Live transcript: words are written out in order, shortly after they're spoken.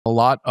A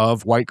lot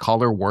of white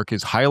collar work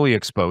is highly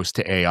exposed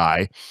to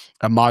AI,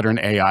 a modern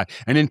AI,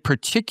 and in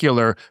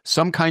particular,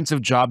 some kinds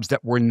of jobs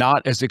that were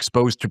not as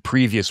exposed to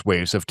previous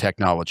waves of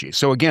technology.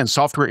 So, again,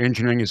 software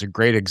engineering is a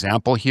great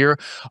example here.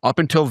 Up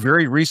until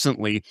very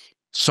recently,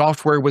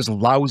 software was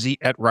lousy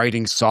at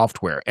writing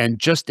software. And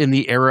just in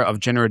the era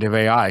of generative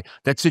AI,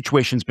 that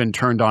situation's been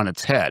turned on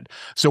its head.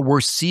 So, we're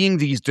seeing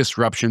these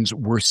disruptions,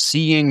 we're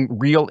seeing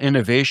real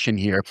innovation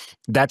here.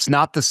 That's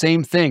not the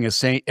same thing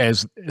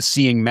as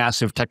seeing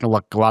massive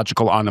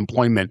technological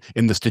unemployment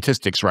in the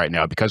statistics right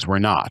now, because we're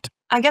not.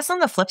 I guess on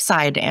the flip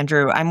side,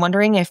 Andrew, I'm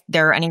wondering if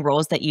there are any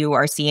roles that you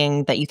are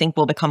seeing that you think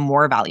will become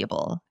more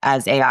valuable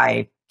as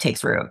AI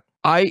takes root.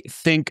 I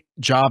think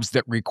jobs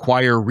that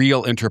require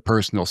real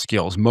interpersonal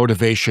skills,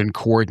 motivation,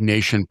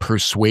 coordination,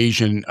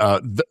 persuasion,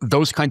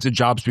 those kinds of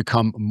jobs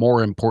become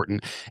more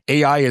important.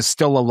 AI is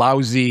still a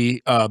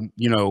lousy,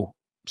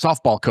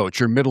 softball coach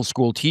or middle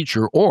school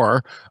teacher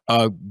or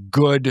a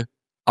good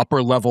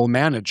upper level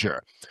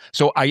manager.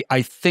 So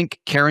I think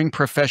caring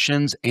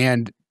professions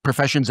and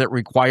professions that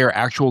require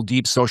actual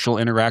deep social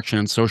interaction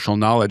and social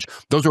knowledge,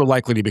 those are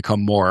likely to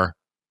become more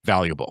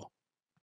valuable.